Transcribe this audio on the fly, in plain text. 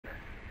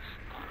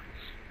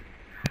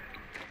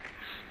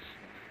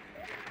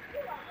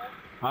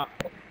Oh, I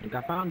think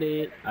I found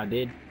it. I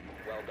did.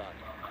 Well done.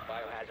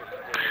 Biohazard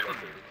container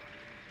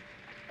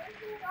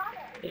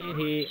located.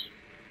 He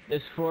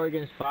it's 4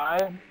 against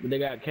 5, but they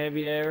got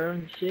caviar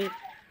and shit.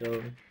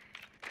 So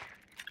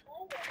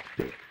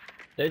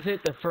they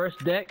hit the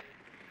first deck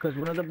because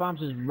one of the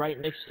bombs is right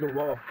next to the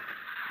wall.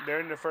 They're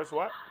in the first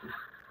what?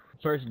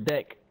 First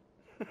deck.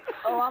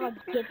 Oh, I'm gonna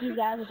get these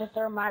guys with the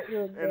thermite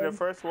really good. In the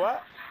first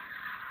what?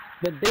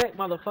 The deck,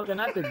 motherfucker,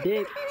 not the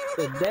dick.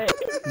 The deck.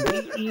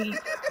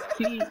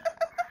 D-E-C-K,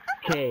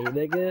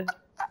 nigga.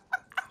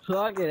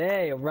 Fucking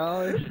A,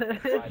 bro. This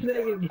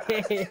nigga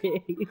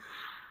gay.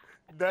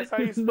 That's how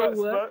you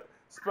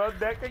spell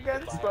deck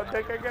again? Spell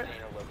deck again?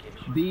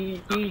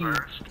 D-E-C-K.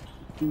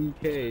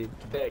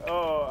 Deck.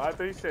 Oh, I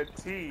thought you said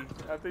T.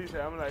 I thought you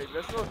said, I'm like,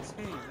 there's no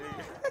T,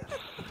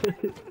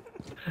 nigga.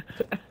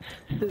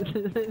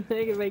 This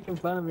nigga making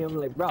fun of me. I'm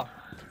like, bro.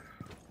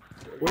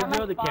 Where's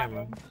the other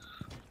camera?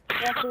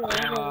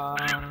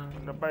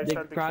 Nobody They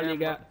shot the probably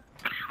camera. got.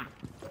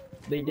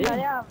 They did. Yeah,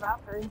 they have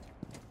Valkyrie.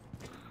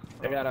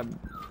 They got a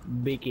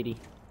big kitty.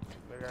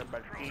 They got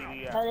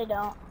bacteria. No, they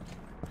don't.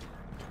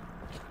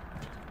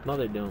 No,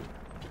 they don't.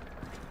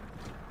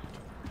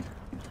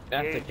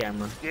 That's the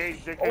camera.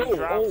 Gage, they can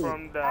drop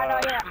from the... I know,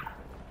 yeah.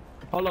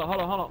 Hold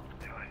on.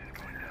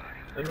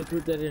 Let me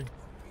put that in.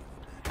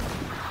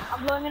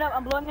 I'm blowing it up.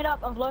 I'm blowing it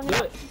up. I'm blowing it Do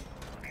up. it.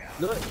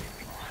 Do it.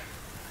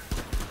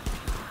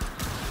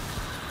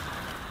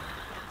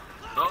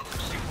 Oh,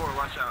 C4,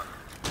 watch out.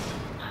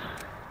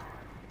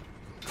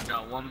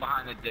 Got one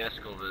behind the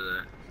desk over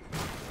there.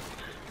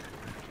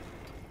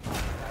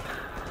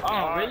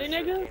 Oh, really,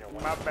 nigga?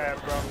 My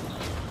bad, bro.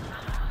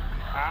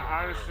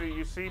 I honestly,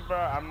 you see, bro,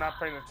 I'm not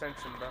paying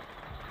attention, bro.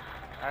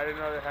 I didn't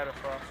know they had a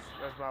frost.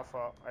 That's my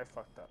fault. I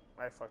fucked up.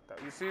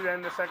 You see, they're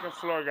in the second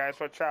floor, guys.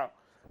 Watch out.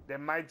 They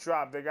might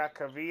drop. They got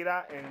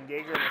Kavita and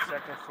Jaeger in the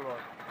second floor.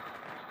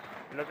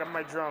 Look at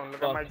my drone.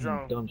 Look at my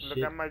drone. Look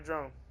at my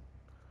drone.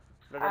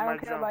 Look at my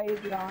drone. About you,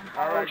 John.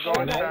 Alright, go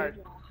inside.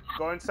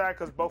 Go inside,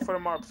 because both of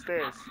them are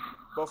upstairs.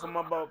 Both of them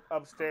are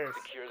upstairs.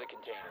 Secure the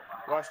container.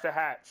 Watch the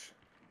hatch.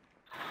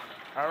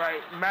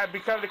 Alright, Matt,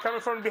 they're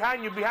coming from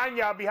behind you. Behind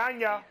y'all.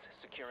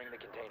 Securing the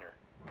container.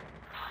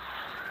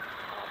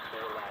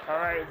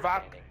 Alright,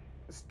 Vok.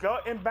 Go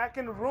back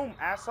in the room,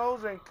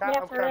 assholes, and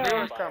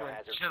Kavira is coming.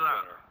 Chill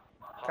out.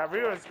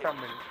 Kavira is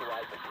coming.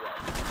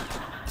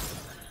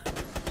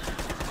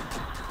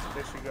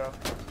 There she go.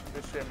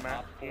 Good shit,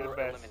 Matt. You're the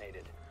best.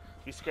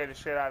 You scared the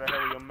shit out of her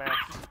with your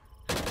mask.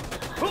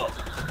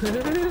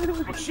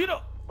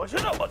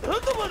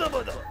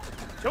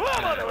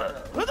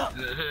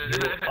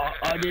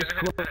 I just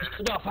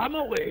stuff. I'm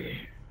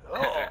away.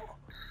 Oh,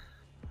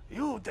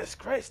 you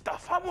disgrace the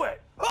family.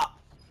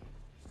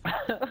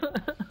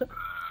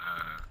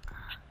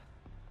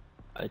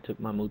 I took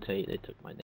my mutate. They took my.